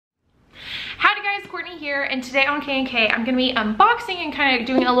Kortney here, and today on K&K I'm going to be unboxing and kind of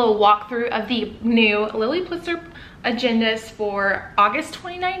doing a little walkthrough of the new LILLY Pulitzer agendas for August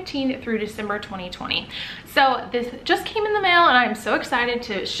 2019 through December 2020. So this just came in the mail and I'm so excited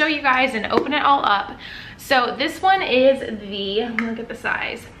to show you guys and open it all up. So this one is the, let me look at the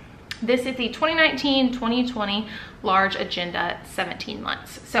size. This is the 2019-2020 large agenda, 17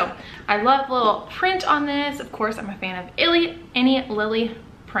 months. So I love the little print on this. Of course, I'm a fan of any Lilly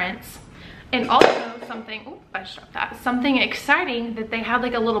prints. And also something, oh, I just dropped that. Something exciting that they had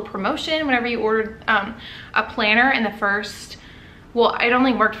like a little promotion whenever you ordered a planner in the first, well, it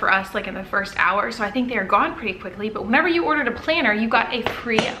only worked for us like in the first hour, so I think they are gone pretty quickly. But whenever you ordered a planner, you got a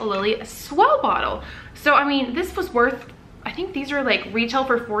free Lilly Swell bottle. So I mean, this was worth, I think these are like retail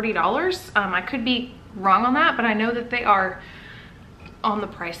for $40. I could be wrong on that, but I know that they are on the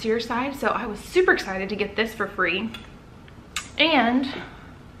pricier side. So I was super excited to get this for free. And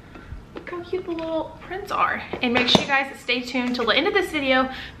look how cute the little prints are. And make sure you guys stay tuned till the end of this video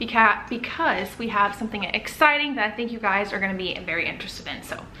because we have something exciting that I think you guys are going to be very interested in.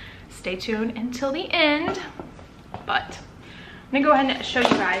 So stay tuned until the end. But I'm gonna go ahead and show you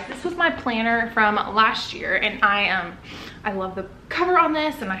guys. This was my planner from last year, and I love the cover on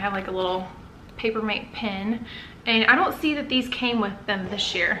this, and I have like a little Papermate pen. And I don't see that these came with them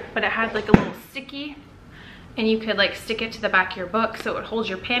this year, but it had like a little sticky, and you could like stick it to the back of your book so it would hold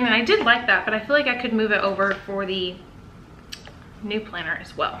your pen. And I did like that, but I feel like I could move it over for the new planner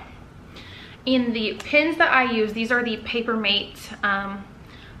as well. In the pens that I use, these are the Papermate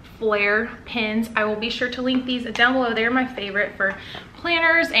Flare pens. I will be sure to link these down below. They're my favorite for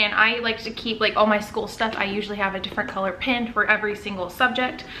planners, and I like to keep like all my school stuff. I usually have a different color pen for every single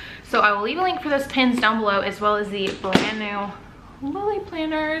subject. So I will leave a link for those pens down below, as well as the brand new Lilly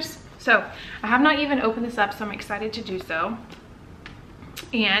planners. So I have not even opened this up, so I'm excited to do so.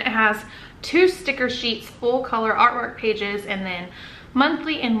 And it has 2 sticker sheets, full color artwork pages, and then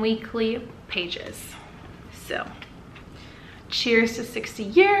monthly and weekly pages. So cheers to 60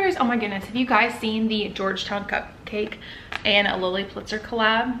 years. Oh my goodness, have you guys seen the Georgetown cupcake and a Lilly Pulitzer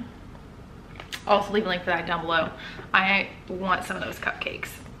collab? I'll also leave a link for that down below. I want some of those cupcakes.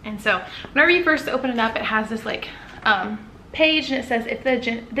 And so whenever you first open it up, it has this like page, and it says, if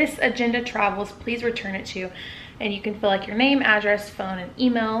this agenda travels, please return it to, and you can fill like your name, address, phone, and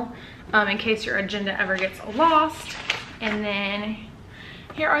email in case your agenda ever gets lost. And then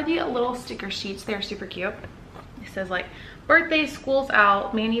here are the little sticker sheets. They're super cute. It says like birthday, school's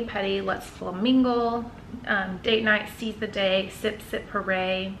out, mani pedi, let's flamingle, date night, seize the day, sip sip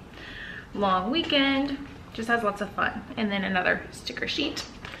hooray, long weekend. Just has lots of fun. And then another sticker sheet,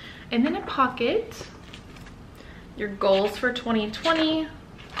 and then a pocket. Your goals for 2020.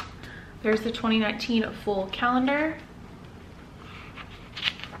 There's the 2019 full calendar.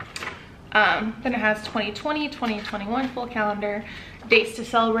 Then it has 2020, 2021 full calendar, dates to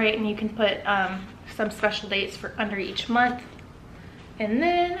celebrate, and you can put some special dates for under each month. And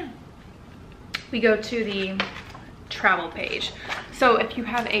then we go to the travel page. So if you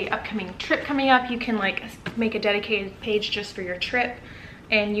have a upcoming trip coming up, you can like make a dedicated page just for your trip,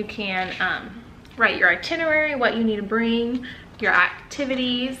 and you can write your itinerary, what you need to bring, your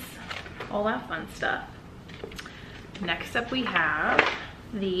activities, all that fun stuff. Next up we have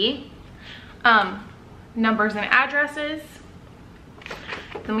the numbers and addresses.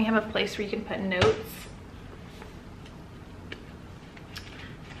 Then we have a place where you can put notes.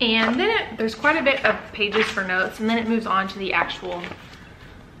 And then there's quite a bit of pages for notes, and then it moves on to the actual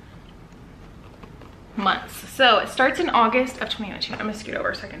months. So it starts in August of 2019. I'm gonna scoot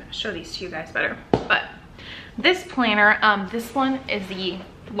over so I can show these to you guys better. But this planner, this one is the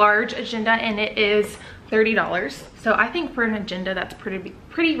large agenda, and it is $30. So I think for an agenda, that's pretty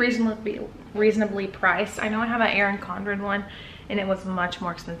reasonably priced. I know I have an Erin Condren one, and it was much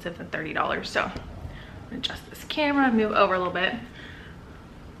more expensive than $30. So I'm gonna adjust this camera, move over a little bit.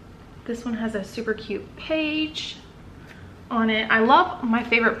 This one has a super cute page on it. I love, my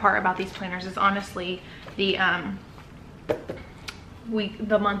favorite part about these planners is honestly the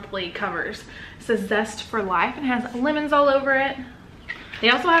monthly covers. It says Zest for Life and has lemons all over it. They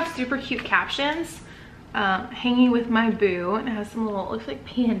also have super cute captions. Hanging with my boo, and it has some little, it looks like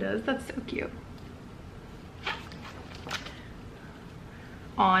pandas. That's so cute.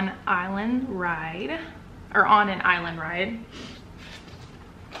 On an island ride.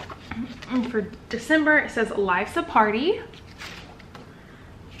 And for December, it says Life's a Party.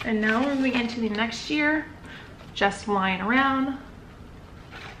 And now we're moving into the next year, Just Lying Around.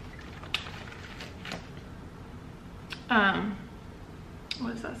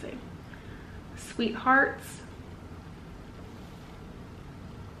 What does that say? Sweethearts.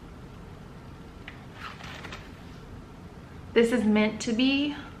 This is meant to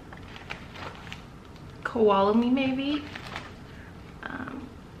be Koala Me maybe.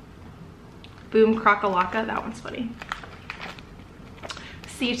 Boom Crockalaka, that one's funny.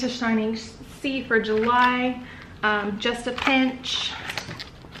 Sea to Shining Sea for July. Just a Pinch.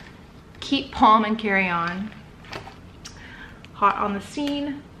 Keep Calm and Carry On. Hot on the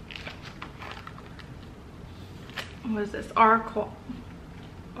Scene. What is this? Our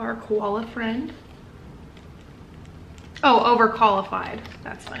Koala Friend. Oh, Overqualified.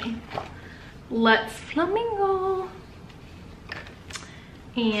 That's funny. Let's Flamingo.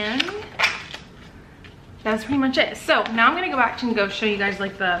 And that's pretty much it. So now I'm gonna go back and go show you guys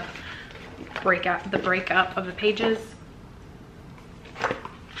like the breakup of the pages.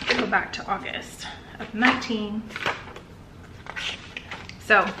 Go back to August of 19.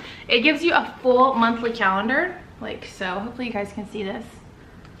 So it gives you a full monthly calendar, like so. Hopefully you guys can see this.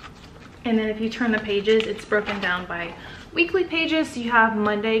 And then if you turn the pages, it's broken down by weekly pages. So you have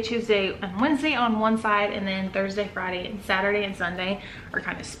Monday, Tuesday, and Wednesday on one side, and then Thursday, Friday, and Saturday and Sunday are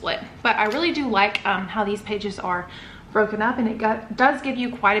kind of split. But I really do like how these pages are broken up, and it does give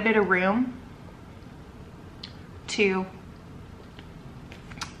you quite a bit of room to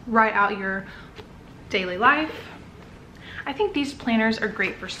write out your daily life. I think these planners are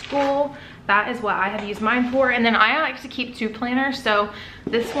great for school. That is what I have used mine for. And then I like to keep 2 planners. So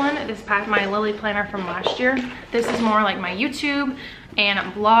this one, my Lily planner from last year. This is more like my YouTube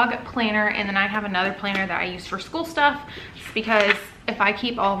and blog planner. And then I have another planner that I use for school stuff, because if I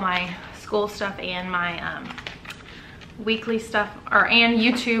keep all my school stuff and my weekly stuff and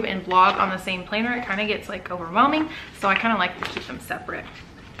YouTube and blog on the same planner, it kind of gets like overwhelming. So I kind of like to keep them separate.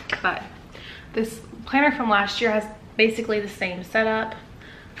 But this planner from last year has basically the same setup.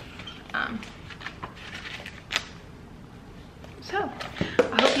 So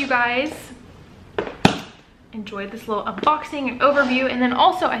I hope you guys enjoyed this little unboxing and overview. And then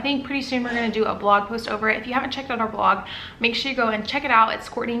also I think pretty soon we're going to do a blog post over it. If you haven't checked out our blog, make sure you go and check it out. It's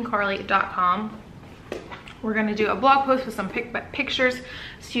kortandkarlee.com. We're going to do a blog post with some pictures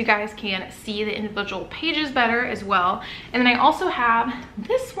so you guys can see the individual pages better as well. And then I also have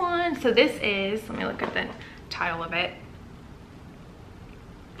this one. So this is, let me look at the title of it.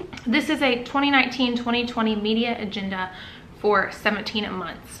 This is a 2019-2020 media agenda for 17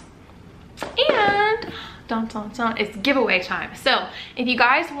 months. And dun, dun, dun, it's giveaway time. So if you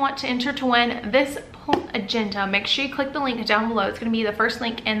guys want to enter to win this agenda, make sure you click the link down below. It's going to be the first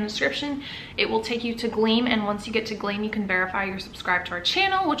link in the description. It will take you to Gleam, and once you get to Gleam, you can verify you're subscribed to our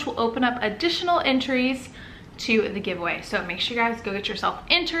channel, which will open up additional entries to the giveaway. So make sure you guys go get yourself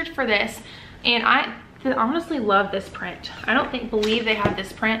entered for this. And I honestly love this print. I don't believe they have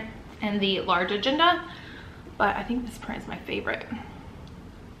this print in the large agenda, but I think this print is my favorite.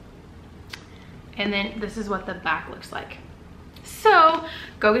 And then this is what the back looks like. So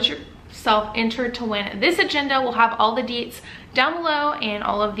go get yourself entered to win this agenda. We'll have all the deets down below and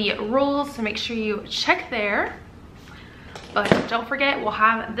all of the rules, so make sure you check there. But don't forget, we'll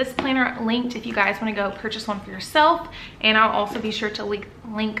have this planner linked if you guys want to go purchase one for yourself. And I'll also be sure to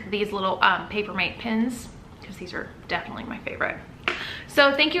link these little Papermate pins, because these are definitely my favorite.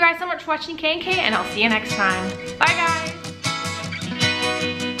 So thank you guys so much for watching K&K, and I'll see you next time. Bye guys.